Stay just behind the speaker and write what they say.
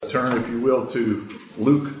turn, if you will, to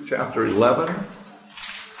Luke chapter 11.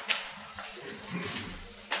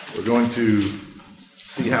 We're going to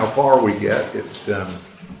see how far we get. It's an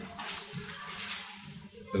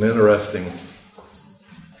interesting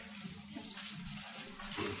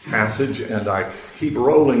passage, and I keep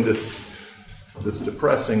rolling this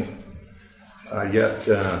depressing yet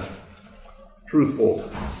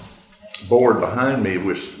truthful board behind me.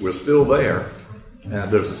 We're still there,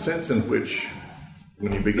 and there's a sense in which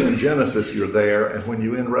when you begin Genesis, you're there, and when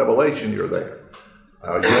you end Revelation, you're there.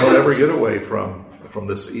 You don't ever get away from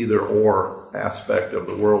this either-or aspect of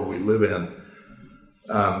the world we live in.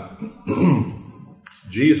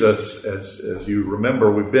 Jesus, as you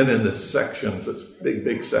remember, we've been in this section, this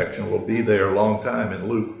big section. We'll be there a long time in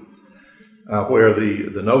Luke, where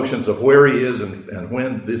the notions of where he is and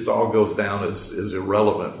when this all goes down is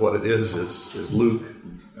irrelevant. What it is Luke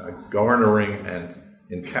garnering and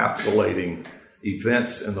encapsulating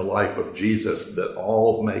events in the life of Jesus that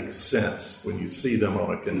all make sense when you see them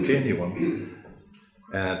on a continuum.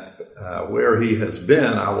 And where he has been,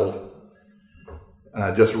 I will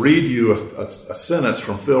just read you a sentence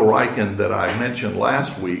from Phil Ryken that I mentioned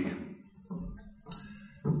last week.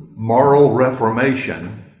 Moral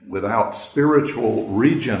reformation without spiritual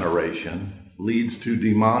regeneration leads to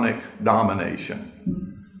demonic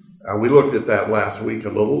domination. We looked at that last week a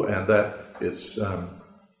little, and that is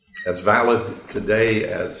as valid today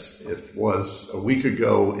as it was a week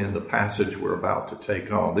ago in the passage we're about to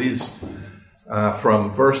take on. These,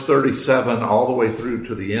 from verse 37 all the way through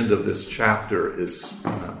to the end of this chapter, is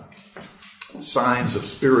signs of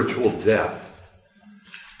spiritual death.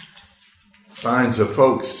 Signs of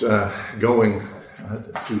folks going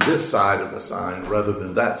to this side of the sign rather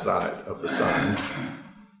than that side of the sign.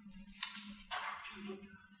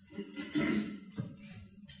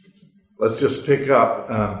 Let's just pick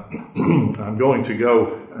up. I'm going to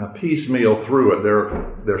go piecemeal through it.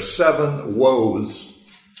 There are 7 woes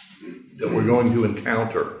that we're going to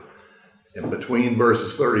encounter in between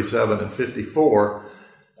verses 37 and 54.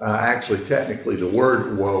 Actually, technically, the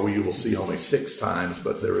word woe you will see only 6 times,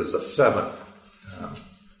 but there is a 7th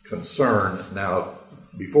concern. Now,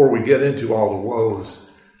 before we get into all the woes,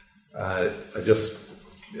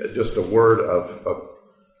 just a word of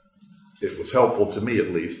it was helpful to me,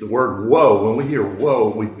 at least. The word woe, when we hear woe,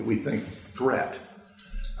 we think threat.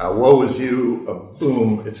 Woe is you,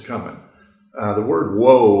 boom, it's coming. The word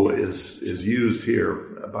woe is used here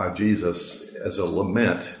by Jesus as a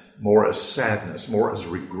lament, more as sadness, more as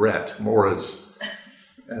regret, more as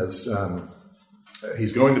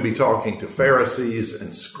he's going to be talking to Pharisees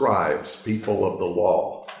and scribes, people of the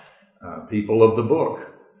law, people of the book,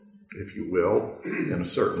 if you will, in a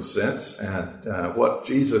certain sense. And what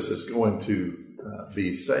Jesus is going to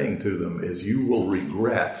be saying to them is, you will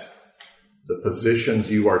regret the positions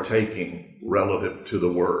you are taking relative to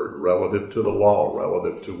the word, relative to the law,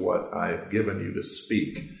 relative to what I have given you to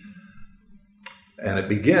speak. And it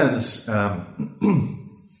begins, I'll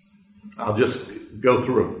just go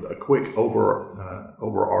through a quick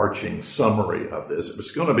overarching summary of this.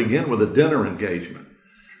 It's going to begin with a dinner engagement.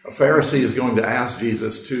 A Pharisee is going to ask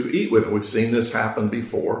Jesus to eat with him. We've seen this happen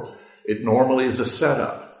before. It normally is a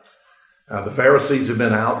setup. The Pharisees have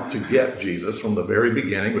been out to get Jesus from the very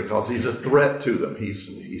beginning because he's a threat to them. He's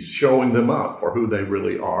showing them up for who they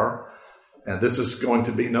really are. And this is going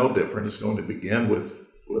to be no different. It's going to begin with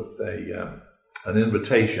an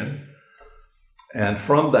invitation. And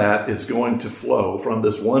from that is going to flow, from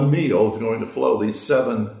this one meal is going to flow these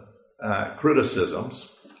 7 criticisms.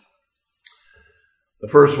 The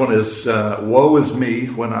first one is, woe is me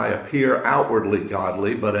when I appear outwardly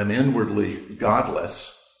godly, but am inwardly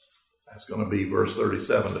godless. That's going to be verse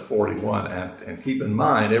 37 to 41. And keep in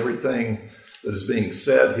mind, everything that is being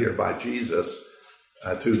said here by Jesus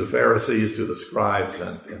to the Pharisees, to the scribes,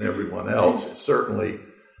 and everyone else is certainly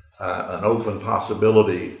an open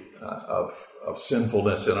possibility of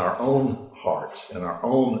sinfulness in our own hearts, in our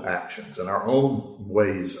own actions, in our own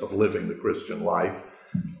ways of living the Christian life,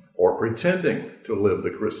 or pretending to live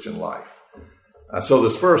the Christian life. So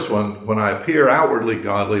this first one, when I appear outwardly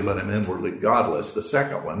godly but am inwardly godless. The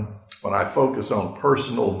second one, when I focus on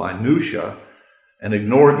personal minutia and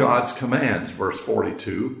ignore God's commands, verse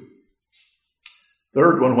 42.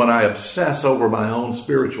 Third one, when I obsess over my own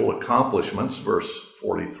spiritual accomplishments, verse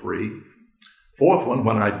 43. Fourth one,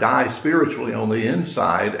 when I die spiritually on the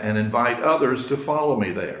inside and invite others to follow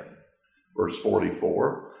me there, verse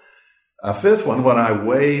 44. Fifth one, when I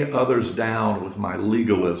weigh others down with my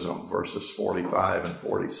legalism, verses 45 and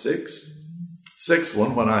 46. Sixth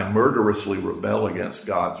one, when I murderously rebel against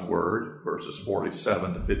God's word, verses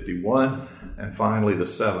 47 to 51. And finally, the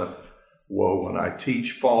seventh woe when I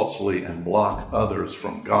teach falsely and block others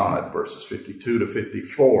from God, verses 52 to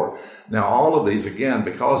 54. Now, all of these, again,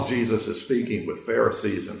 because Jesus is speaking with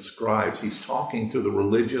Pharisees and scribes, he's talking to the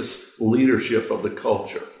religious leadership of the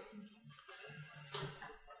culture.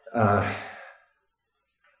 I'm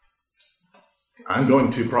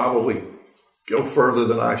going to probably go further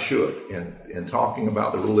than I should in talking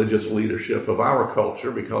about the religious leadership of our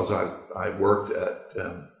culture, because I worked at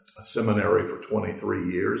a seminary for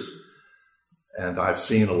 23 years, and I've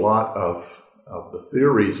seen a lot of the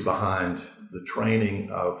theories behind the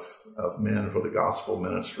training of men for the gospel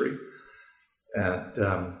ministry.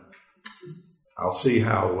 And I'll see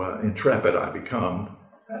how intrepid I become,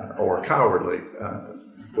 or cowardly,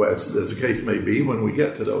 as the case may be when we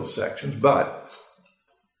get to those sections. But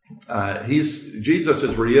Jesus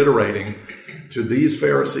is reiterating to these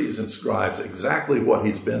Pharisees and scribes exactly what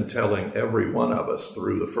he's been telling every one of us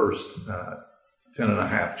through the first 10 and a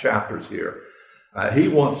half chapters here. He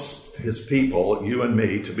wants his people, you and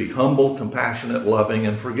me, to be humble, compassionate, loving,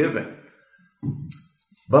 and forgiving.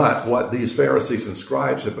 But what these Pharisees and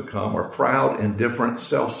scribes have become are proud, indifferent,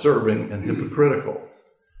 self-serving, and hypocritical.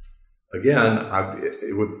 Again,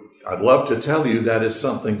 I'd love to tell you that is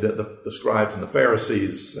something that the scribes and the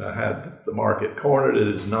Pharisees had the market cornered. It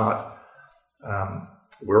is not.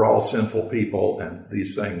 We're all sinful people, and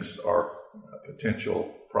these things are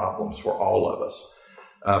potential problems for all of us.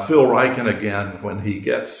 Phil Ryken, again, when he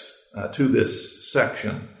gets to this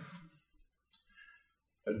section,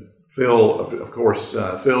 Phil, of course,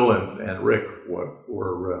 Phil and Rick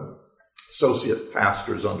were associate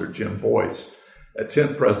pastors under Jim Boyce at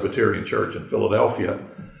 10th Presbyterian Church in Philadelphia.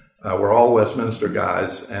 We're all Westminster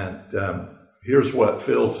guys, and here's what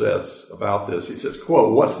Phil says about this. He says,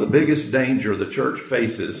 quote, "What's the biggest danger the church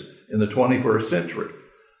faces in the 21st century?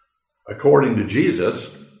 According to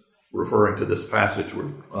Jesus," referring to this passage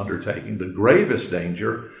we're undertaking, "the gravest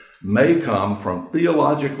danger may come from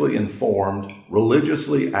theologically informed,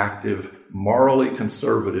 religiously active, morally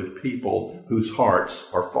conservative people whose hearts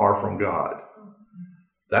are far from God."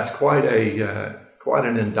 That's quite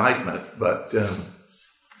an indictment, but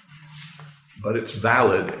it's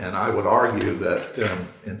valid, and I would argue that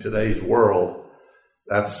in today's world,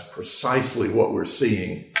 that's precisely what we're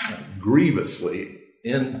seeing grievously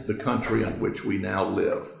in the country in which we now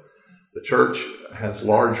live. The church has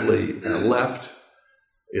largely left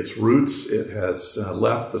its roots. It has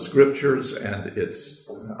left the scriptures, and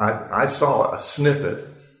I saw a snippet.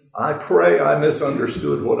 I pray I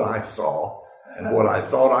misunderstood what I saw and what I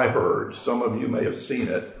thought I heard. Some of you may have seen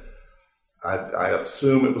it. I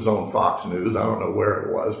assume it was on Fox News. I don't know where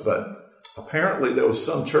it was, but apparently there was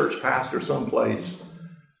some church pastor someplace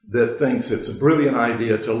that thinks it's a brilliant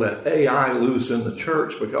idea to let AI loose in the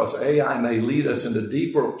church because AI may lead us into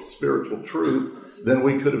deeper spiritual truth than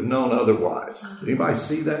we could have known otherwise. Did anybody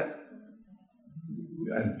see that?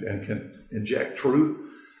 And can inject truth?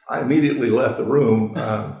 I immediately left the room,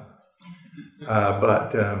 but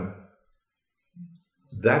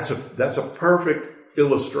that's a perfect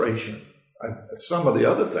illustration. Some of the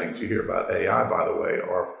other things you hear about AI, by the way,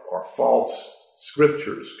 are false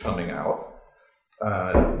scriptures coming out,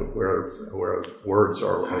 where words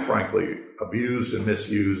are frankly abused and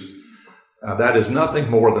misused. That is nothing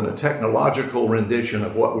more than a technological rendition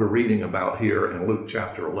of what we're reading about here in Luke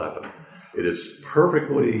chapter 11. It is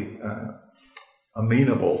perfectly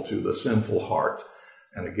amenable to the sinful heart.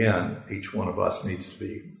 And again, each one of us needs to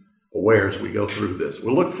be aware as we go through this.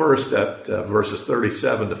 We'll look first at verses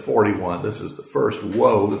 37 to 41. This is the first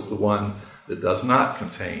woe. This is the one that does not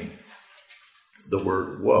contain the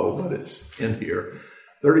word woe, but it's in here.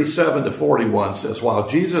 37 to 41 says, "While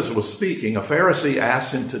Jesus was speaking, a Pharisee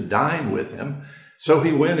asked him to dine with him, so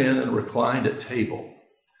he went in and reclined at table.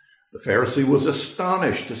 The Pharisee was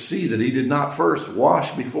astonished to see that he did not first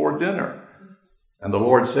wash before dinner. And the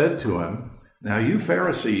Lord said to him, 'Now you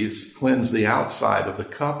Pharisees cleanse the outside of the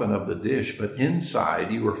cup and of the dish, but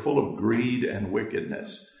inside you are full of greed and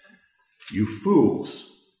wickedness. You fools!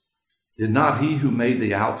 Did not he who made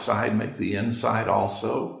the outside make the inside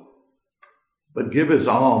also? But give as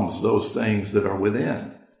alms those things that are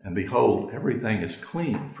within, and behold, everything is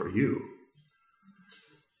clean for you.'"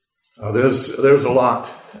 There's a lot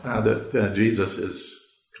that Jesus is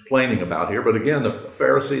complaining about here, but again, the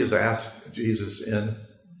Pharisee has asked Jesus in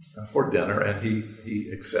for dinner, and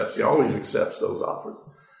he accepts. He always accepts those offers.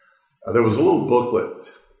 There was a little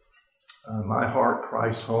booklet, "My Heart,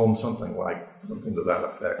 Christ's Home," something to that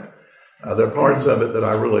effect. There are parts of it that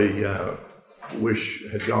I really wish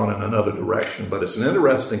had gone in another direction, but it's an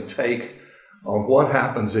interesting take on what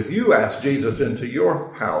happens if you ask Jesus into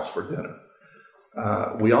your house for dinner.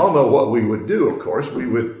 we all know what we would do, of course. We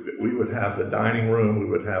would have the dining room, we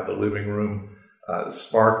would have the living room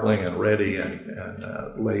sparkling and ready and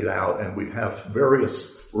laid out, and we'd have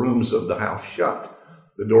various rooms of the house shut.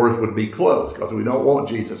 The doors would be closed because we don't want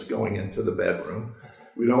Jesus going into the bedroom.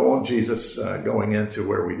 We don't want Jesus going into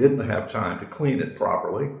where we didn't have time to clean it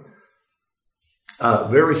properly.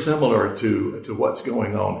 Very similar to what's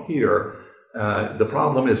going on here. The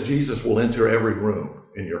problem is Jesus will enter every room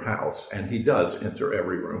in your house, and he does enter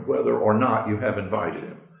every room, whether or not you have invited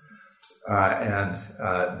him.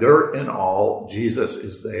 Dirt and all, Jesus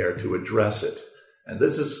is there to address it. And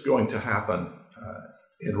this is going to happen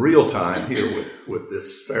in real time here with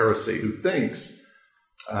this Pharisee who thinks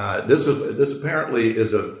this apparently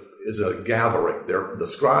is a gathering. The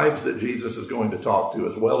scribes that Jesus is going to talk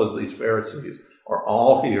to, as well as these Pharisees, are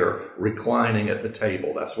all here reclining at the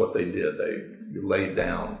table. That's what they did. They laid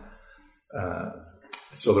down.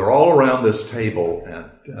 So they're all around this table,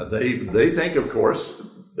 and they think, of course,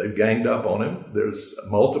 they've ganged up on him. There's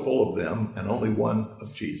multiple of them and only one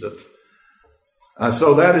of Jesus.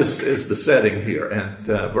 So that is the setting here. And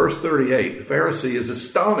verse 38, the Pharisee is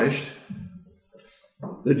astonished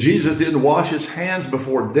that Jesus didn't wash his hands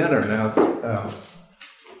before dinner. Now,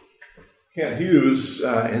 Kent Hughes,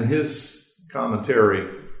 in his commentary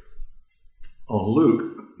on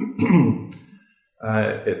Luke,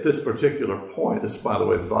 at this particular point, this, by the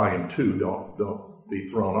way, volume 2, don't be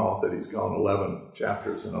thrown off that he's gone 11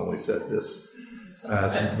 chapters and only said this.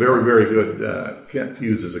 It's very, very good. Kent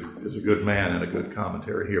Hughes is a good man and a good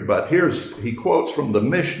commentary here. But he quotes from the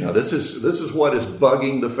Mishnah. This is what is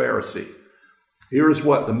bugging the Pharisee. Here is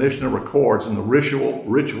what the Mishnah records in the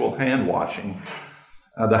ritual hand washing.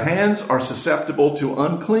 The hands are susceptible to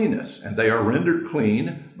uncleanness, and they are rendered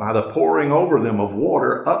clean by the pouring over them of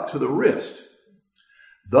water up to the wrist.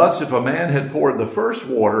 Thus, if a man had poured the first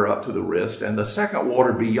water up to the wrist and the second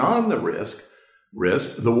water beyond the wrist,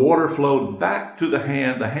 the water flowed back to the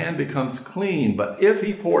hand becomes clean. But if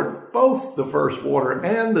he poured both the first water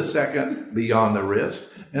and the second beyond the wrist,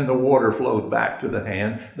 and the water flowed back to the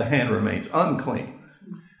hand remains unclean.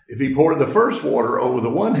 If he poured the first water over the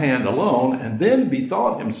one hand alone, and then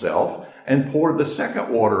bethought himself and poured the second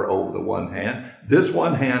water over the one hand, this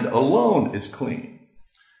one hand alone is clean.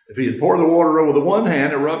 If he had poured the water over the one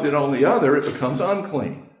hand and rubbed it on the other, it becomes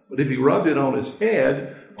unclean. But if he rubbed it on his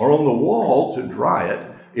head or on the wall to dry it,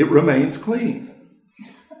 it remains clean.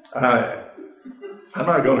 I'm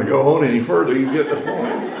not going to go on any further. You get the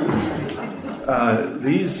point.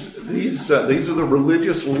 These are the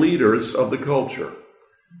religious leaders of the culture,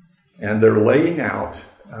 and they're laying out.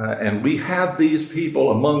 And we have these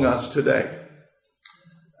people among us today.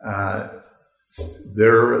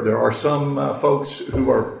 There are some folks who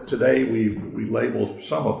are today, we label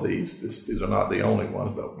some of these are not the only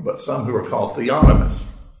ones, but some who are called theonomists,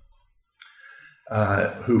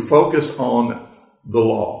 who focus on the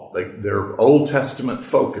law. They're Old Testament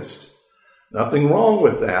focused. Nothing wrong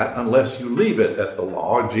with that unless you leave it at the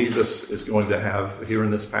law. Jesus is going to have, here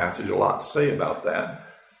in this passage, a lot to say about that.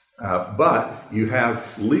 But you have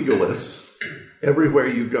legalists everywhere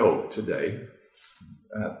you go today.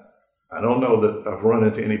 I don't know that I've run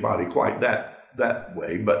into anybody quite that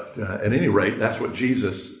way, but at any rate, that's what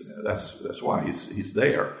Jesus, that's why he's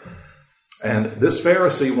there. And this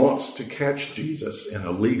Pharisee wants to catch Jesus in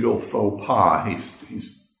a legal faux pas.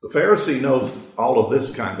 The Pharisee knows all of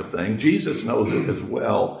this kind of thing. Jesus knows it as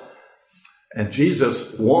well. And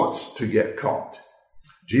Jesus wants to get caught.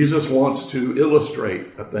 Jesus wants to illustrate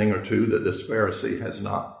a thing or two that this Pharisee has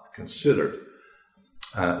not considered.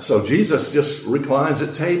 So Jesus just reclines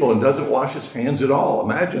at table and doesn't wash his hands at all.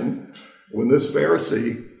 Imagine when this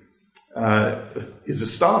Pharisee is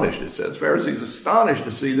astonished, it says. Pharisee is astonished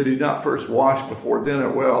to see that he did not first wash before dinner.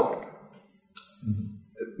 Well,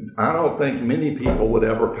 I don't think many people would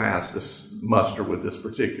ever pass this muster with this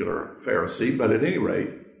particular Pharisee, but at any rate,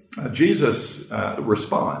 Jesus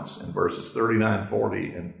responds in verses 39,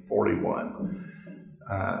 40, and 41.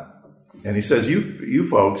 And he says, you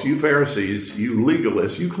folks, you Pharisees, you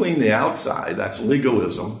legalists, you clean the outside. That's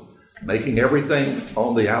legalism, making everything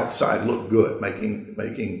on the outside look good,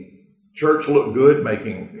 making church look good,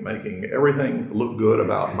 making everything look good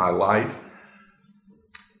about my life.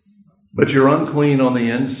 But you're unclean on the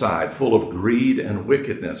inside, full of greed and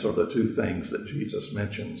wickedness are the two things that Jesus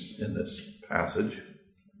mentions in this passage.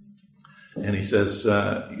 And he says,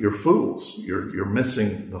 you're fools. You're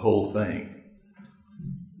missing the whole thing.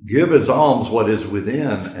 Give as alms what is within,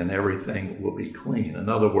 and everything will be clean. In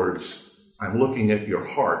other words, I'm looking at your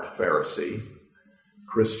heart, Pharisee,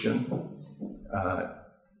 Christian.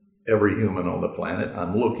 every human on the planet.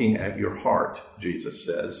 I'm looking at your heart, Jesus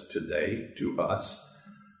says today to us.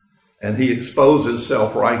 And he exposes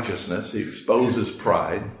self-righteousness. He exposes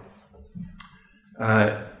pride.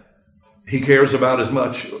 He cares about as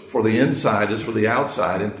much for the inside as for the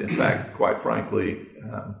outside. In fact, quite frankly,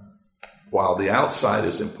 while the outside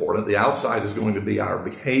is important, the outside is going to be our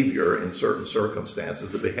behavior in certain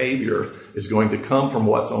circumstances. The behavior is going to come from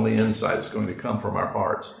what's on the inside. It's going to come from our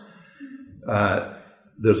hearts.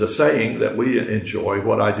 There's a saying that we enjoy: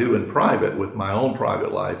 what I do in private with my own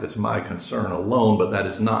private life is my concern alone, but that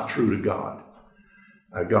is not true to God.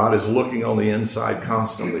 God is looking on the inside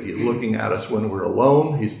constantly. He's looking at us when we're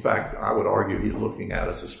alone. In fact, I would argue he's looking at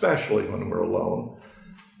us especially when we're alone,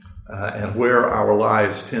 and where our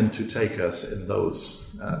lives tend to take us in those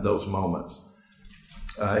moments.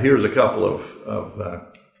 Here's a couple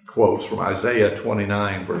of quotes from Isaiah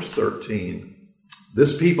 29, verse 13.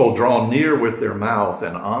 This people draw near with their mouth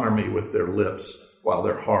and honor me with their lips, while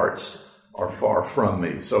their hearts are far from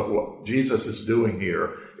me. So what Jesus is doing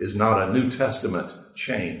here is not a New Testament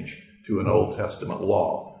change to an Old Testament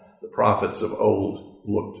law. The prophets of old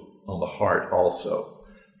looked on the heart also.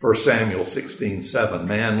 1 Samuel 16:7,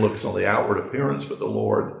 man looks on the outward appearance, but the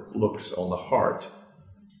Lord looks on the heart.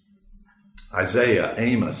 Isaiah,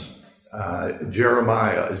 Amos,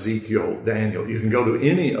 Jeremiah, Ezekiel, Daniel. You can go to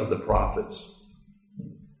any of the prophets.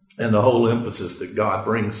 And the whole emphasis that God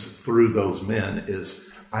brings through those men is,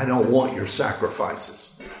 I don't want your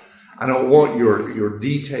sacrifices. I don't want your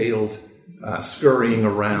detailed scurrying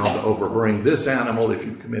around over bring this animal if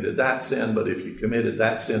you've committed that sin, but if you committed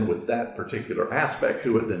that sin with that particular aspect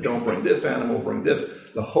to it, then don't bring this animal, bring this.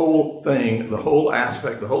 The whole thing, the whole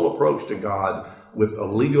aspect, the whole approach to God with a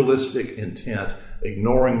legalistic intent,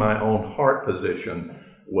 ignoring my own heart position,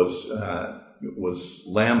 was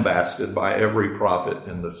lambasted by every prophet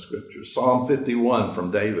in the scriptures. Psalm 51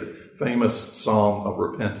 from David, famous psalm of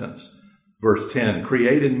repentance. Verse 10,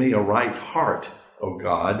 create in me a right heart, O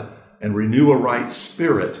God, and renew a right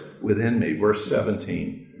spirit within me. Verse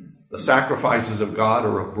 17, the sacrifices of God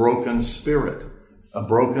are a broken spirit, a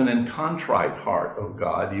broken and contrite heart, O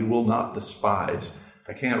God, you will not despise.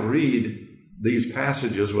 I can't read these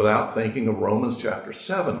passages without thinking of Romans chapter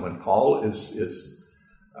 7, when Paul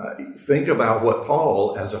think about what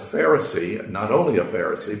Paul, as a Pharisee, not only a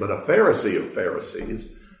Pharisee, but a Pharisee of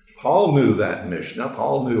Pharisees, Paul knew that Mishnah.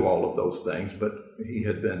 Paul knew all of those things, but he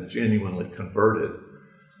had been genuinely converted.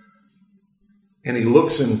 And he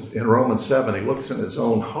looks in Romans 7, he looks in his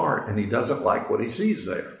own heart, and he doesn't like what he sees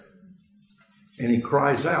there. And he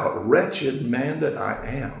cries out, wretched man that I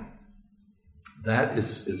am. That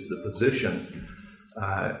is the position.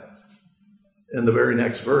 In the very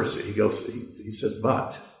next verse, he says,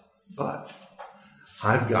 but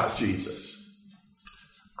I've got Jesus.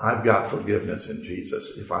 I've got forgiveness in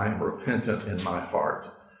Jesus if I am repentant in my heart.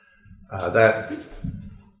 That,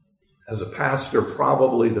 as a pastor,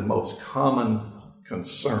 probably the most common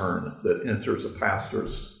concern that enters a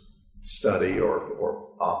pastor's study or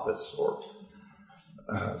office or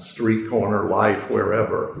street corner life,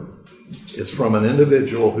 wherever, is from an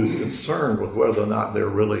individual who's concerned with whether or not they're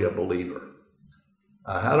really a believer.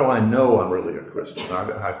 How do I know I'm really a Christian? I'm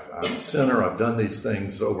a sinner. I've done these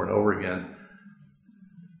things over and over again.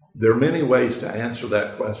 There are many ways to answer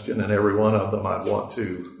that question, and every one of them I want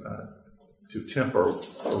to temper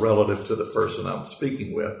relative to the person I'm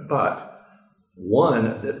speaking with. But one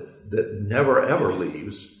that never ever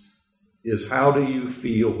leaves is, how do you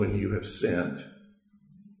feel when you have sinned?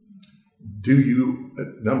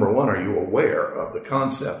 Number one, are you aware of the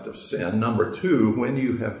concept of sin? Number two, when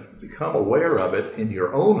you have become aware of it in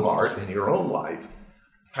your own heart, in your own life,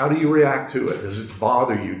 how do you react to it? Does it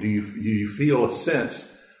bother you? Do you feel a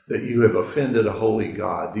sense that you have offended a holy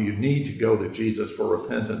God? Do you need to go to Jesus for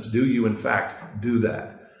repentance? Do you, in fact, do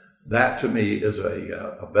that? That, to me, is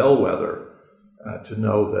a bellwether to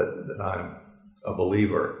know that I'm a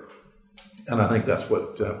believer. And I think that's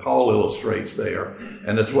what Paul illustrates there.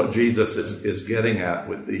 And it's what Jesus is getting at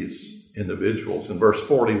with these individuals. In verse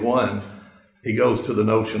 41, he goes to the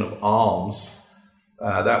notion of alms.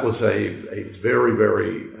 That was a very,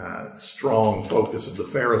 very strong focus of the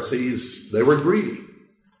Pharisees. They were greedy.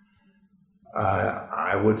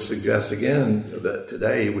 I would suggest again that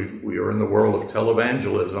today we are in the world of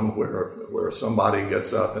televangelism, where somebody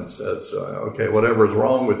gets up and says, okay, whatever is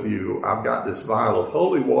wrong with you, I've got this vial of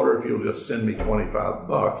holy water. If you'll just send me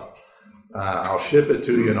 $25, I'll ship it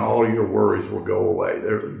to you and all your worries will go away.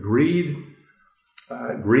 Greed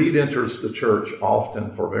enters the church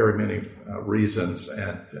often for very many reasons.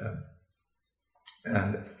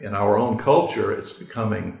 And in our own culture, it's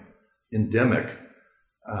becoming endemic.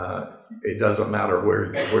 It doesn't matter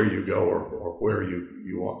where you go or where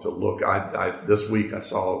you want to look. This week I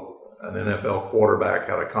saw an NFL quarterback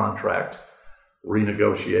had a contract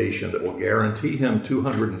renegotiation that will guarantee him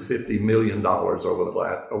 $250 million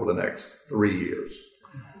over the next 3 years.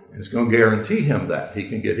 And it's going to guarantee him that he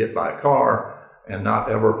can get hit by a car and not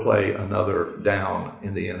ever play another down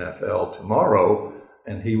in the NFL tomorrow,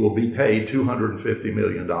 and he will be paid $250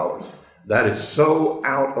 million. That is so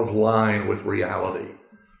out of line with reality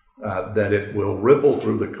that it will ripple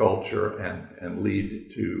through the culture and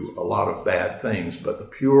lead to a lot of bad things. But the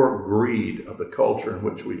pure greed of the culture in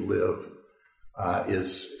which we live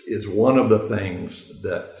is one of the things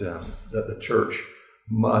that the church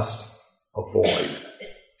must avoid.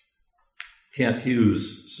 Kent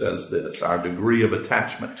Hughes says this: our degree of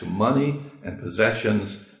attachment to money and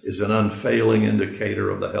possessions is an unfailing indicator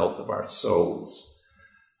of the health of our souls.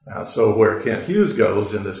 So where Kent Hughes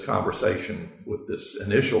goes in this conversation with this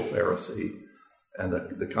initial Pharisee and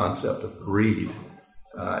the concept of greed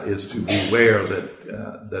is to beware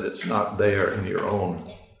that it's not there in your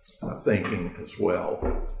own thinking as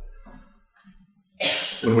well.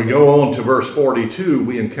 When we go on to verse 42,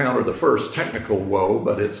 we encounter the first technical woe,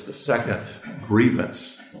 but it's the second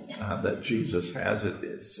grievance that Jesus has.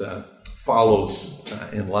 It follows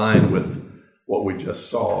in line with what we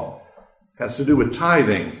just saw. It has to do with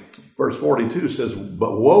tithing. Verse 42 says,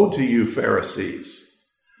 "But woe to you, Pharisees,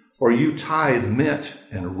 for you tithe mint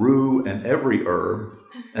and rue and every herb,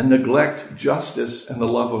 and neglect justice and the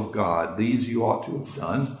love of God. These you ought to have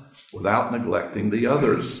done without neglecting the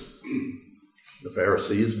others." The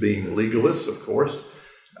Pharisees being legalists, of course.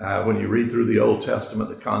 When you read through the Old Testament,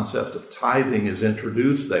 the concept of tithing is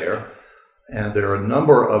introduced there. And there are a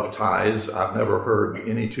number of tithes. I've never heard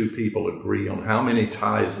any two people agree on how many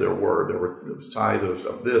tithes there were. There was tithes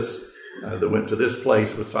of this that went to this place.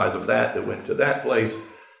 There was tithes of that went to that place.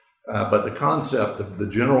 But the concept, the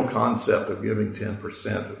general concept of giving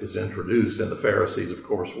 10% is introduced. And the Pharisees, of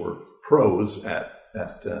course, were pros at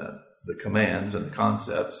the commands and the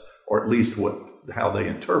concepts, or at least how they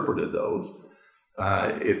interpreted those.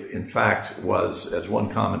 It, in fact, was, as one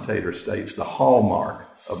commentator states, the hallmark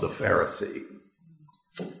of the Pharisee.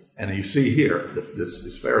 And you see here,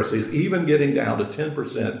 this Pharisee is even getting down to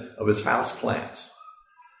 10% of his house plants.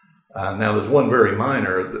 Now, there's one very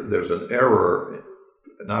minor. There's an error,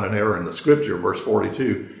 not an error in the scripture, verse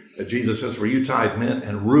 42. Jesus says, "For you tithe mint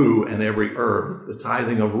and rue and every herb." The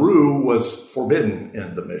tithing of rue was forbidden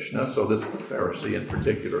in the Mishnah, so this Pharisee in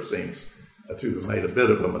particular seems to have made a bit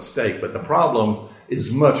of a mistake. But the problem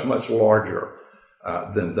is much, much larger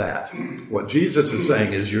than that. What Jesus is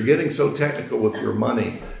saying is, you're getting so technical with your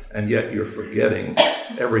money, and yet you're forgetting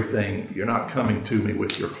everything. You're not coming to me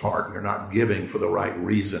with your heart. You're not giving for the right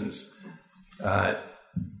reasons.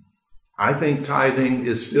 I think tithing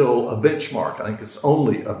is still a benchmark. I think it's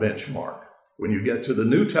only a benchmark. When you get to the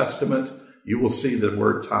New Testament, you will see the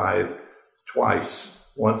word tithe twice.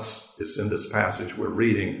 Once it's in this passage we're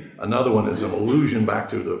reading. Another one is an allusion back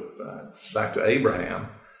to Abraham.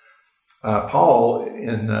 Paul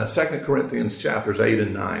in 2 Corinthians chapters 8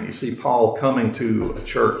 and 9, you see Paul coming to a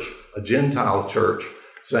church, a Gentile church,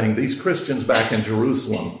 saying these Christians back in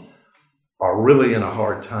Jerusalem are really in a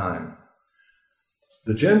hard time.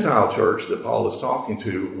 The Gentile church that Paul is talking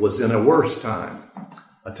to was in a worse time,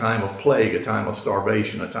 a time of plague, a time of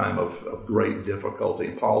starvation, a time of great difficulty.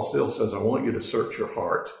 And Paul still says, I want you to search your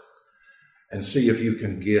heart and see if you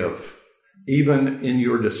can give. Even in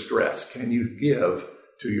your distress, can you give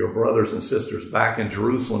to your brothers and sisters back in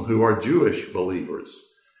Jerusalem who are Jewish believers?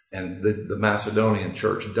 And the Macedonian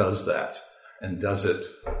church does that, and does it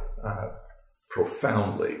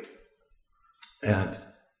profoundly. And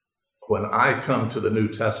when I come to the New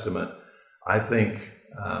Testament, I think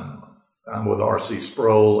I'm with R.C.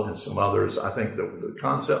 Sproul and some others. I think the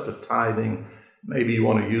concept of tithing, maybe you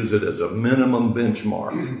want to use it as a minimum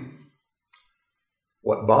benchmark.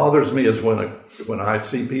 What bothers me is when I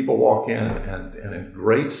see people walk in and in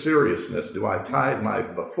great seriousness, do I tithe my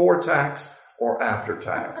before tax or after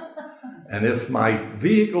tax? And if my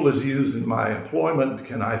vehicle is used in my employment,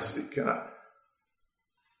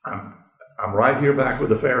 I'm right here back with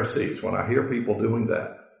the Pharisees when I hear people doing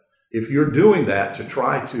that. If you're doing that to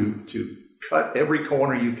try to cut every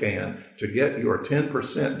corner you can to get your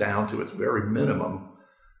 10% down to its very minimum,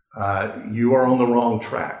 you are on the wrong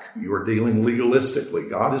track. You are dealing legalistically.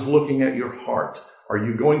 God is looking at your heart. Are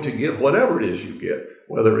you going to give whatever it is you get,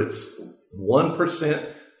 whether it's 1%,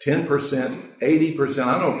 10%, 80%,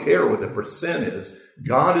 I don't care what the percent is.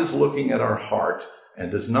 God is looking at our heart and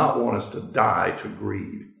does not want us to die to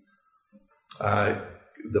greed.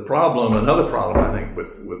 Another problem I think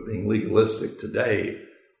with being legalistic today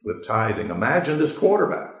with tithing. Imagine this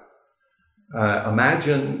quarterback.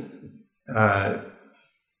 Imagine what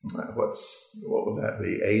would that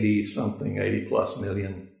be? 80 plus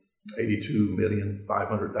million,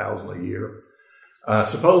 82,500,000 a year.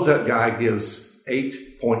 Suppose that guy gives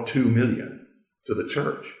 8.2 million to the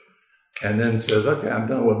church, and then says, "Okay, I'm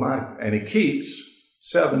done with and he keeps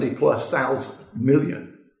 70 plus thousand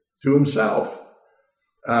million to himself,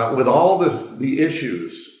 with all the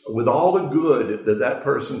issues, with all the good that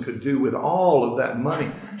person could do with all of that money."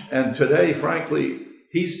 And today, frankly,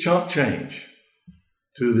 he's chump change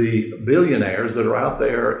to the billionaires that are out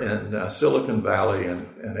there in Silicon Valley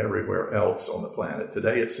and everywhere else on the planet.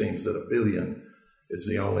 Today, it seems that $1 billion is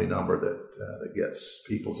the only number that gets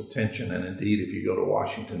people's attention. And indeed, if you go to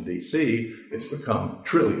Washington, D.C., it's become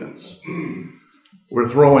trillions. We're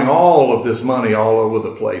throwing all of this money all over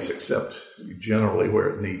the place, except generally where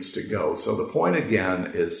it needs to go. So the point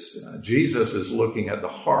again is Jesus is looking at the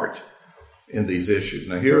heart in these issues.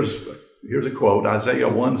 Now here's a quote, Isaiah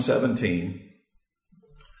 1:17.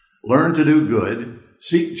 "Learn to do good,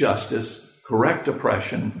 seek justice, correct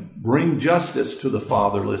oppression, bring justice to the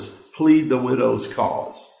fatherless, plead the widow's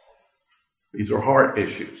cause." These are heart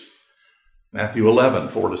issues. Matthew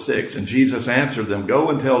 11:4-6. "And Jesus answered them, Go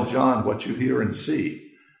and tell John what you hear and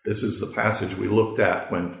see." This is the passage we looked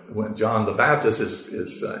at when John the Baptist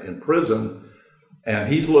is in prison,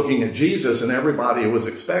 and he's looking at Jesus, and everybody was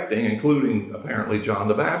expecting, including apparently John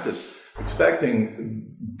the Baptist, expecting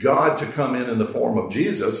God to come in the form of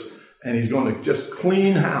Jesus, and he's going to just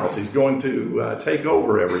clean house. He's going to take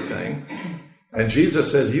over everything. And Jesus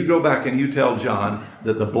says, "You go back and you tell John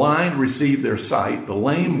that the blind receive their sight, the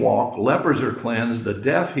lame walk, lepers are cleansed, the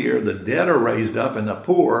deaf hear, the dead are raised up, and the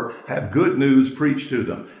poor have good news preached to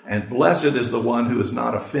them. And blessed is the one who is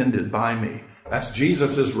not offended by me." That's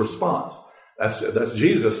Jesus' response. That's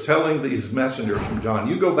Jesus telling these messengers from John,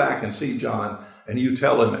 "You go back and see John, and you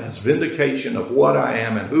tell him as vindication of what I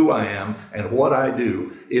am and who I am and what I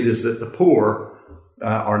do, it is that the poor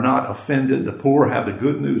are not offended. The poor have the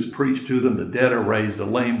good news preached to them. The dead are raised. The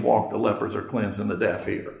lame walk. The lepers are cleansed. And the deaf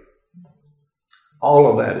hear." All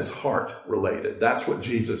of that is heart related. That's what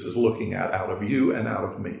Jesus is looking at out of you and out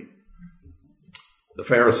of me. The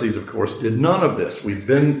Pharisees, of course, did none of this. We've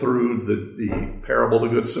been through the parable of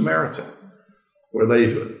the Good Samaritan, where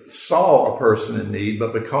they saw a person in need,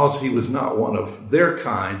 but because he was not one of their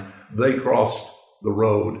kind, they crossed the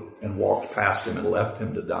road and walked past him and left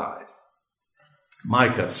him to die.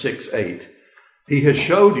 Micah 6:8. "He has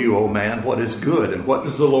showed you, O man, what is good, and what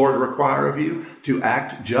does the Lord require of you? To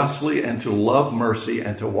act justly and to love mercy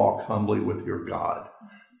and to walk humbly with your God."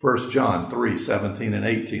 1 John 3:17 and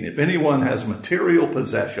 18. "If anyone has material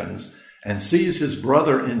possessions and sees his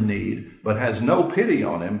brother in need, but has no pity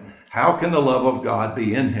on him, how can the love of God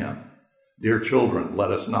be in him? Dear children,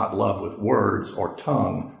 let us not love with words or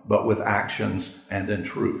tongue, but with actions and in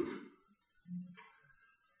truth."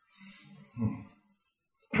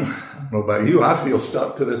 I don't know about you, I feel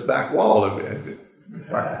stuck to this back wall.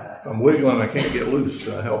 If I'm wiggling, I can't get loose.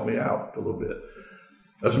 Help me out a little bit.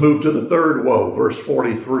 Let's move to the third woe, verse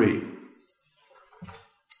 43.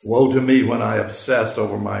 "Woe to me when I obsess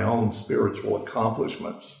over my own spiritual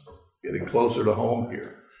accomplishments." Getting closer to home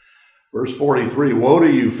here. Verse 43, "Woe to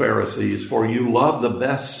you, Pharisees, for you love the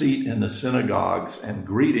best seat in the synagogues and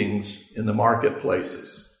greetings in the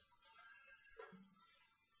marketplaces."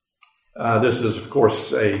 This is, of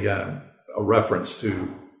course, a reference to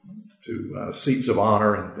seats of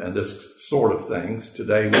honor and this sort of things.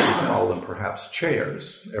 Today, we would call them perhaps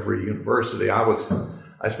chairs. Every university,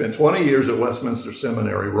 I spent 20 years at Westminster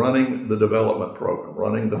Seminary running the development program,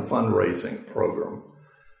 running the fundraising program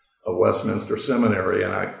of Westminster Seminary,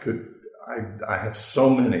 and I have so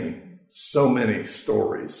many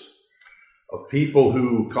stories of people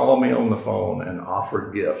who call me on the phone and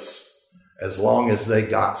offer gifts as long as they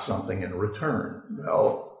got something in return.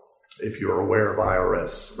 Well, if you're aware of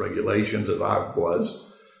IRS regulations, as I was,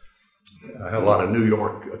 I had a lot of New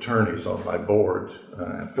York attorneys on my board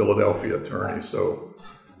and Philadelphia attorneys, so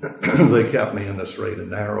they kept me in the straight and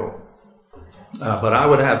narrow. But I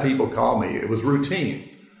would have people call me. It was routine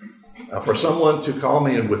for someone to call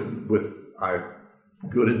me with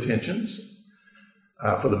good intentions,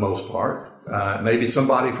 for the most part. Maybe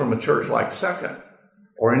somebody from a church like Second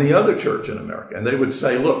or any other church in America. And they would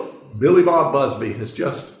say, "Look, Billy Bob Busby has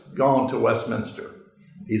just gone to Westminster.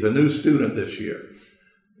 He's a new student this year.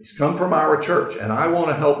 He's come from our church, and I want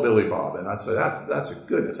to help Billy Bob." And I say, that's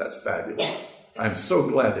fabulous. I'm so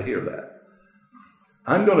glad to hear that.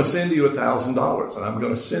 "I'm going to send you $1,000, and I'm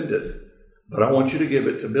going to send it, but I want you to give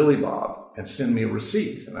it to Billy Bob and send me a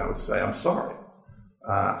receipt." And I would say, "I'm sorry.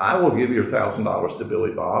 I will give your $1,000 to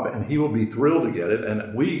Billy Bob, and he will be thrilled to get it,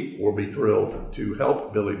 and we will be thrilled to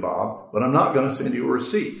help Billy Bob, but I'm not going to send you a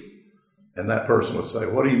receipt. And that person would say,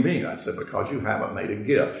 what do you mean? I said, because you haven't made a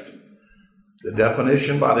gift. The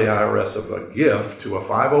definition by the IRS of a gift to a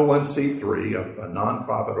 501c3, a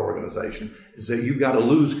nonprofit organization, is that you've got to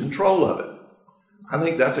lose control of it. I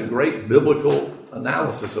think that's a great biblical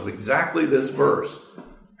analysis of exactly this verse.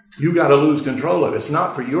 You've got to lose control of it. It's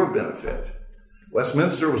not for your benefit.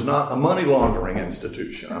 Westminster was not a money laundering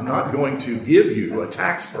institution. I'm not going to give you a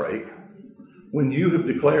tax break when you have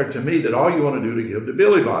declared to me that all you want to do to give to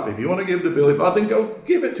Billy Bob. If you want to give to Billy Bob, then go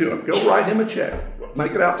give it to him. Go write him a check.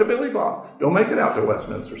 Make it out to Billy Bob. Don't make it out to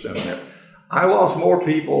Westminster Seminary. I lost more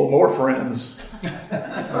people, more friends,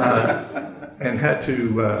 and had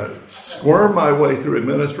to squirm my way through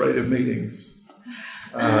administrative meetings.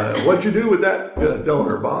 What'd you do with that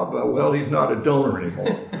donor, Bob? Well, he's not a donor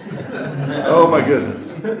anymore. Oh, my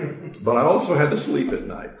goodness. But I also had to sleep at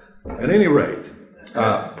night. At any rate,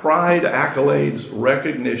 pride, accolades,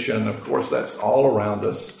 recognition, of course, that's all around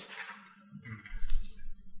us.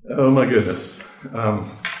 Oh, my goodness.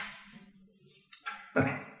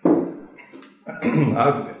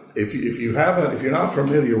 If you're not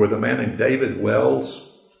familiar with a man named David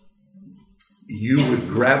Wells, you would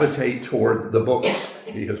gravitate toward the books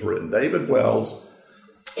he has written. David Wells,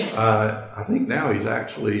 I think now he's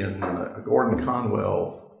actually in Gordon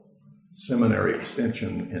Conwell Seminary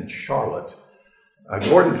Extension in Charlotte.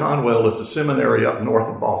 Gordon Conwell is a seminary up north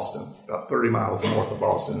of Boston, about 30 miles north of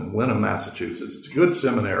Boston in Wenham, Massachusetts. It's a good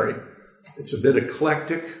seminary. It's a bit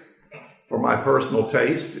eclectic for my personal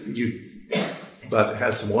taste, but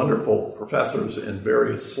has some wonderful professors in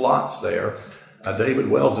various slots there. David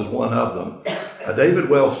Wells is one of them. David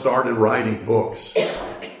Wells started writing books.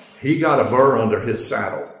 He got a burr under his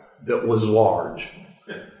saddle that was large.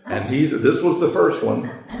 And this was the first one,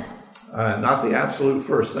 not the absolute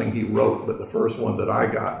first thing he wrote, but the first one that I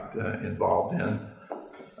got involved in.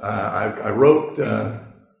 I wrote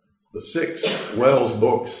the 6 Wells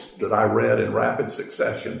books that I read in rapid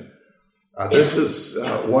succession. This is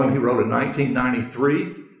one he wrote in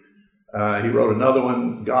 1993. He wrote another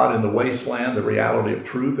one, God in the Wasteland, The Reality of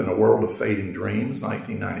Truth in a World of Fading Dreams,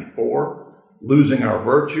 1994. Losing Our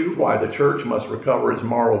Virtue, Why the Church Must Recover Its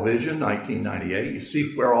Moral Vision, 1998. You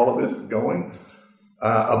see where all of this is going?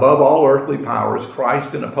 Above All Earthly Powers,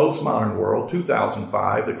 Christ in a Postmodern World,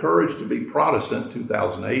 2005. The Courage to Be Protestant,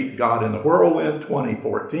 2008. God in the Whirlwind,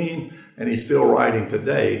 2014. And he's still writing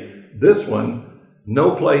today. This one,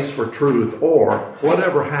 No Place for Truth, or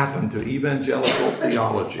Whatever Happened to Evangelical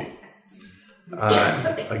Theology.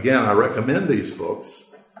 Again, I recommend these books.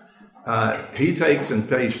 He takes, in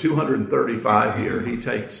page 235 here, he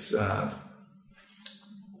takes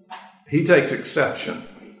exception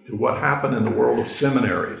to what happened in the world of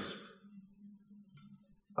seminaries.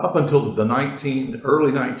 Up until the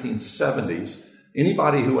early 1970s,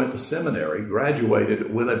 anybody who went to seminary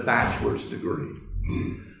graduated with a bachelor's degree.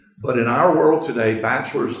 But in our world today,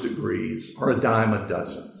 bachelor's degrees are a dime a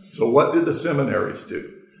dozen. So what did the seminaries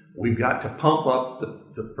do? We've got to pump up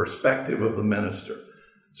the perspective of the minister.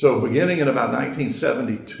 So beginning in about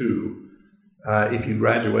 1972, if you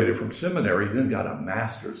graduated from seminary, you then got a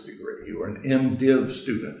master's degree. You were an MDiv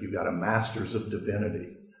student. You got a master's of divinity.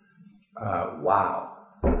 Wow.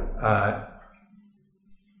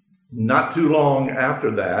 Not too long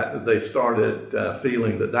after that, they started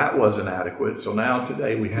feeling that wasn't adequate. So now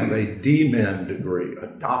today we have a DMin degree, a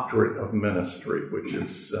doctorate of ministry, which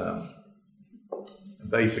is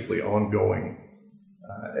basically ongoing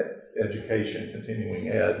education, continuing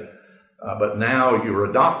ed. But now you're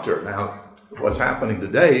a doctor. Now, what's happening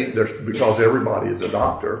today, because everybody is a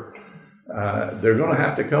doctor, they're going to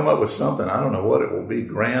have to come up with something. I don't know what it will be,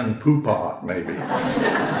 grand poopah, maybe.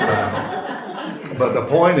 But the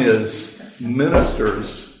point is,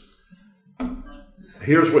 ministers,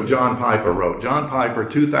 here's what John Piper wrote. John Piper,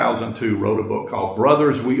 2002, wrote a book called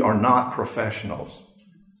Brothers, We Are Not Professionals.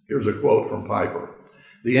 Here's a quote from Piper.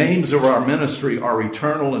 The aims of our ministry are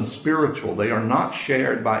eternal and spiritual. They are not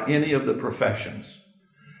shared by any of the professions.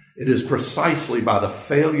 It is precisely by the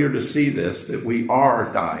failure to see this that we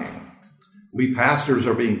are dying. We pastors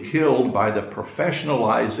are being killed by the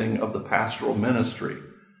professionalizing of the pastoral ministry.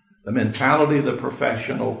 The mentality of the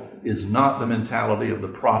professional is not the mentality of the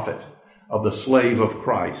prophet, of the slave of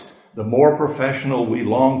Christ. The more professional we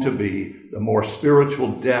long to be, the more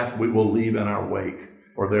spiritual death we will leave in our wake.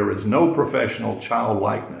 For there is no professional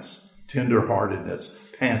childlikeness, tenderheartedness,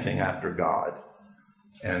 panting after God.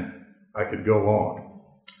 And I could go on.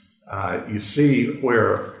 You see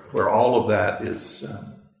where all of that is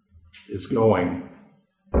going.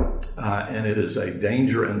 and it is a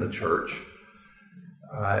danger in the church.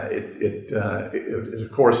 It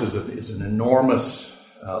of course, is an enormous,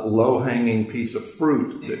 low-hanging piece of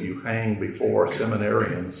fruit that you hang before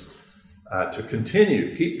seminarians to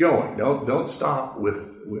continue, keep going. Don't stop with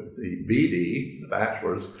the BD, the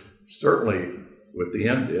bachelor's. Certainly with the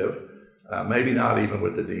MDiv, maybe not even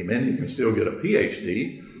with the DMin. You can still get a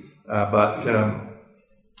PhD, but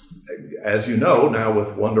as you know, now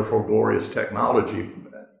with wonderful, glorious technology,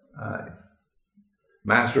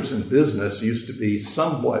 masters in business used to be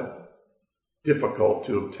somewhat difficult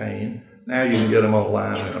to obtain. Now you can get them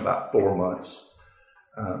online in about 4 months,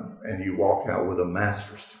 and you walk out with a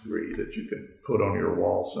master's degree that you can put on your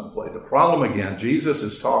wall someplace. The problem, again, Jesus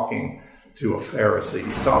is talking to a Pharisee.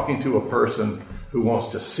 He's talking to a person who wants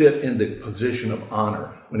to sit in the position of honor.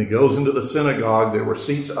 When he goes into the synagogue, there were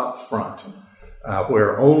seats up front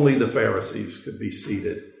where only the Pharisees could be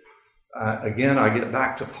seated. Again, I get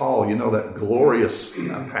back to Paul, that glorious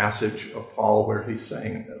passage of Paul where he's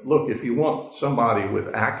saying, look, if you want somebody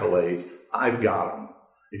with accolades, I've got them.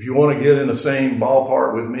 If you want to get in the same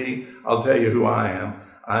ballpark with me, I'll tell you who I am.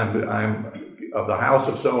 I'm of the house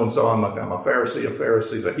of so-and-so. I'm a Pharisee of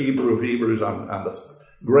Pharisees, a Hebrew of Hebrews. I'm the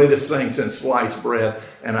greatest thing since sliced bread,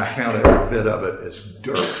 and I count every bit of it as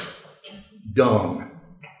dirt, dung,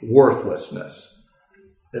 worthlessness.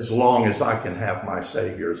 As long as I can have my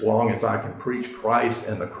Savior, as long as I can preach Christ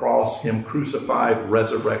and the cross, Him crucified,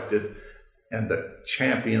 resurrected, and the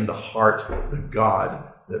champion, the heart, the God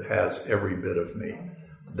that has every bit of me.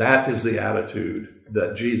 That is the attitude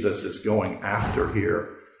that Jesus is going after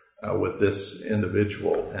here with this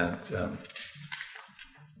individual, and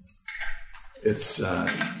it's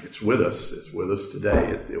with us. It's with us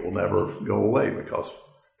today. It will never go away because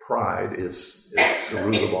pride is the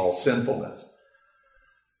root of all sinfulness.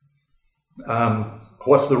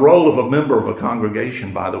 What's the role of a member of a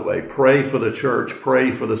congregation, by the way? Pray for the church,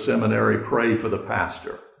 pray for the seminary, pray for the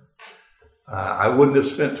pastor. I wouldn't have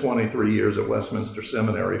spent 23 years at Westminster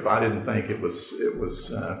Seminary if I didn't think it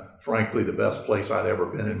was frankly the best place I'd ever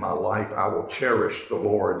been in my life. I will cherish the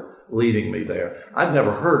Lord leading me there. I'd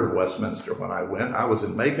never heard of Westminster when I went. I was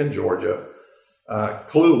in Macon, Georgia,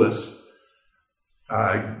 clueless.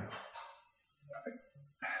 I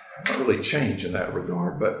don't really change in that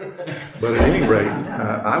regard, but at any rate,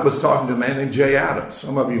 I was talking to a man named Jay Adams.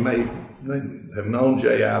 Some of you may have known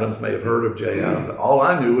Jay Adams, may have heard of Jay Adams. All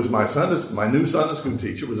I knew was my new Sunday school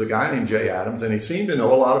teacher was a guy named Jay Adams, and he seemed to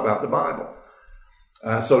know a lot about the Bible.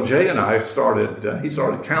 So Jay and I he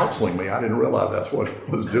started counseling me. I didn't realize that's what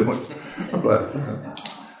he was doing,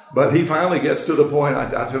 but he finally gets to the point.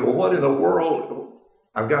 I said, well, what in the world?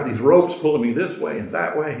 I've got these ropes pulling me this way and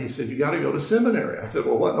that way. He said, you got to go to seminary. I said,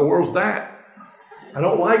 well, what in the world's that? I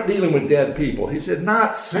don't like dealing with dead people. He said,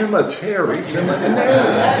 not cemetery, seminary.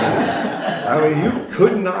 I mean, you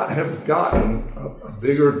could not have gotten a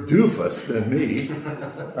bigger doofus than me.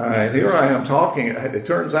 Here I am talking. It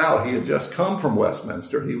turns out he had just come from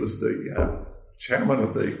Westminster. He was the chairman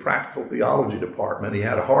of the practical theology department. He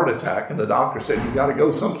had a heart attack, and the doctor said, you got to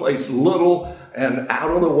go someplace little and out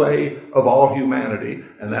of the way of all humanity.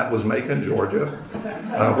 And that was Macon, Georgia,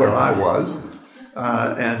 where I was.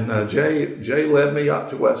 Jay led me up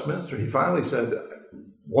to Westminster. He finally said,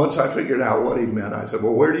 once I figured out what he meant, I said,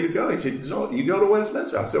 well, where do you go? He said, so you go to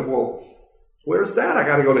Westminster? I said, well, where's that? I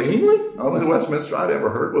got to go to England? Only Westminster I'd ever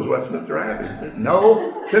heard was Westminster Abbey.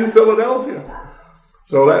 No, it's in Philadelphia.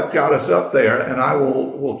 So that got us up there, and I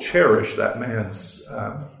will cherish that man's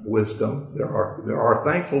wisdom. There are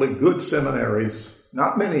thankfully good seminaries,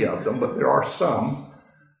 not many of them, but there are some.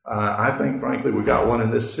 I think, frankly, we got one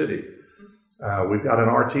in this city. We've got an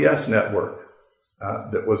RTS network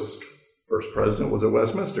that was, first president was a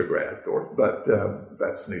Westminster grad, of course, but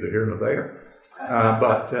that's neither here nor there.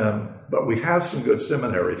 But we have some good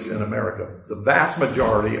seminaries in America. The vast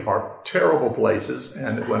majority are terrible places,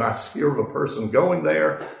 and when I hear of a person going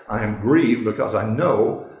there, I am grieved because I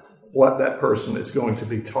know what that person is going to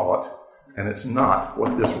be taught, and it's not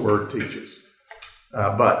what this word teaches.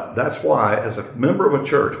 But that's why, as a member of a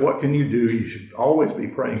church, what can you do? You should always be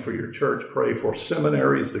praying for your church. Pray for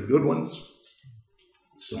seminaries, the good ones.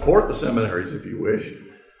 Support the seminaries if you wish,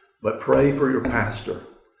 but pray for your pastor.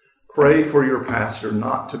 Pray for your pastor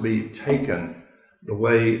not to be taken the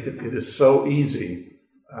way it is so easy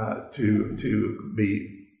to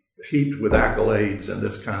be heaped with accolades and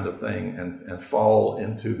this kind of thing and fall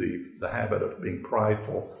into the habit of being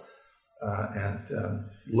prideful and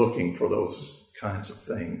looking for those kinds of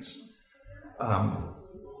things.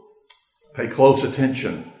 Pay close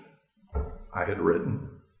attention, I had written.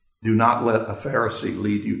 Do not let a Pharisee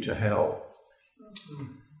lead you to hell.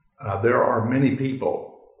 There are many people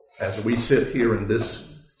as we sit here in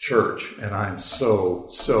this church, and I'm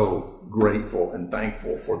so grateful and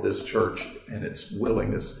thankful for this church and its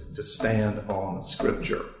willingness to stand on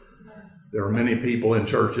Scripture. There are many people in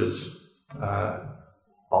churches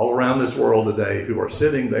all around this world today who are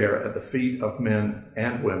sitting there at the feet of men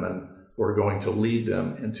and women who are going to lead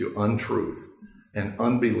them into untruth and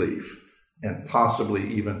unbelief and possibly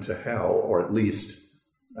even to hell, or at least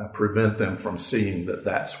prevent them from seeing that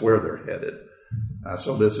that's where they're headed.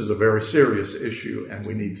 So this is a very serious issue, and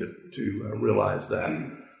we need to realize that.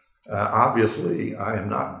 Obviously, I am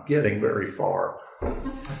not getting very far.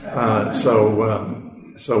 So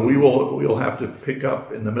we'll have to pick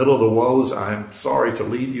up in the middle of the woes. I'm sorry to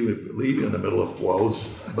leave you in the middle of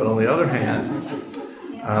woes, but on the other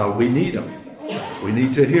hand, we need them. We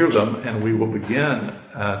need to hear them, and we will begin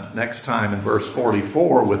next time in verse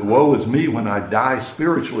 44 with, "Woe is me when I die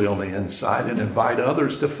spiritually on the inside and invite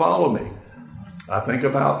others to follow me." I think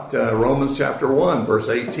about Romans chapter 1, verse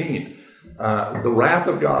 18. The wrath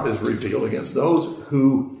of God is revealed against those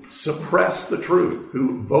who suppress the truth,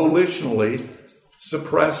 who volitionally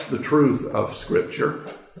suppress the truth of Scripture.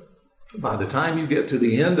 By the time you get to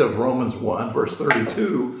the end of Romans 1, verse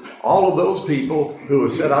 32, all of those people who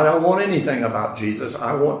have said, "I don't want anything about Jesus,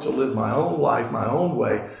 I want to live my own life, my own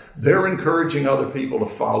way," they're encouraging other people to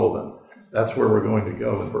follow them. That's where we're going to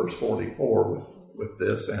go in verse 44 with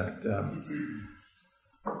this. And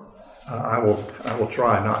I will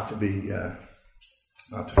try not to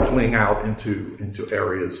fling out into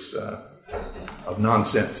areas of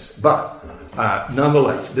nonsense. But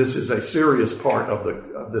nonetheless, this is a serious part of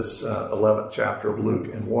this 11th chapter of Luke,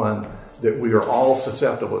 and one that we are all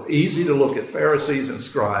susceptible. Easy to look at Pharisees and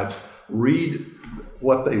scribes, read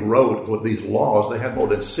what they wrote with these laws. They had more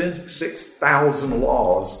than 6,000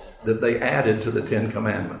 laws that they added to the 10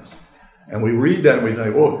 Commandments. And we read that and we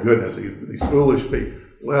think, "Oh, goodness, these foolish people."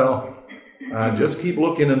 Well, just keep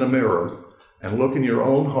looking in the mirror and look in your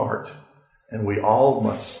own heart. And we all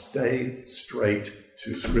must stay straight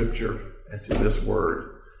to Scripture and to this Word.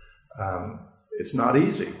 It's not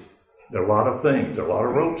easy. There are a lot of things. There are a lot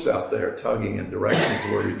of ropes out there tugging in directions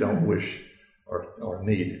where we don't wish or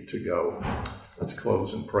need to go. Let's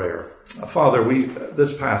close in prayer. Father,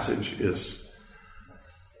 this passage is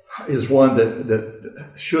one that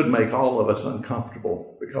should make all of us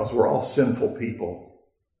uncomfortable because we're all sinful people.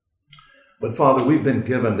 But Father, we've been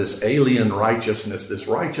given this alien righteousness, this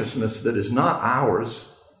righteousness that is not ours.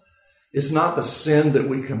 It's not the sin that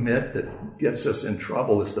we commit that gets us in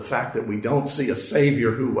trouble. It's the fact that we don't see a Savior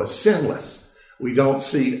who was sinless. We don't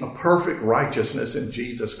see a perfect righteousness in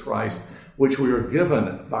Jesus Christ, which we are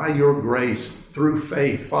given by your grace through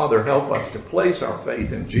faith. Father, help us to place our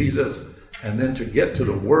faith in Jesus and then to get to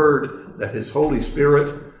the Word that His Holy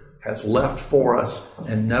Spirit has left for us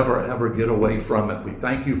and never ever get away from it. We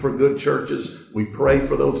thank you for good churches. We pray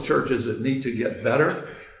for those churches that need to get better.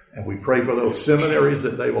 And we pray for those seminaries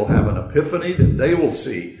that they will have an epiphany, that they will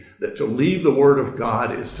see that to leave the Word of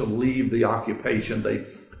God is to leave the occupation they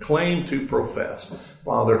claim to profess.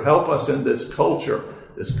 Father, help us in this culture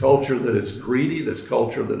that is greedy, this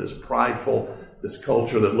culture that is prideful, this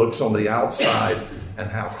culture that looks on the outside and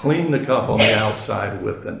how clean the cup on the outside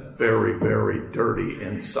with a very, very dirty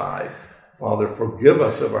inside. Father, forgive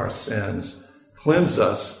us of our sins. Cleanse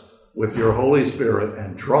us with your Holy Spirit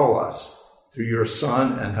and draw us to your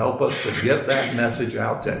Son and help us to get that message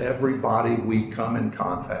out to everybody we come in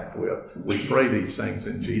contact with. We pray these things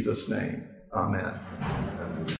in Jesus' name. Amen.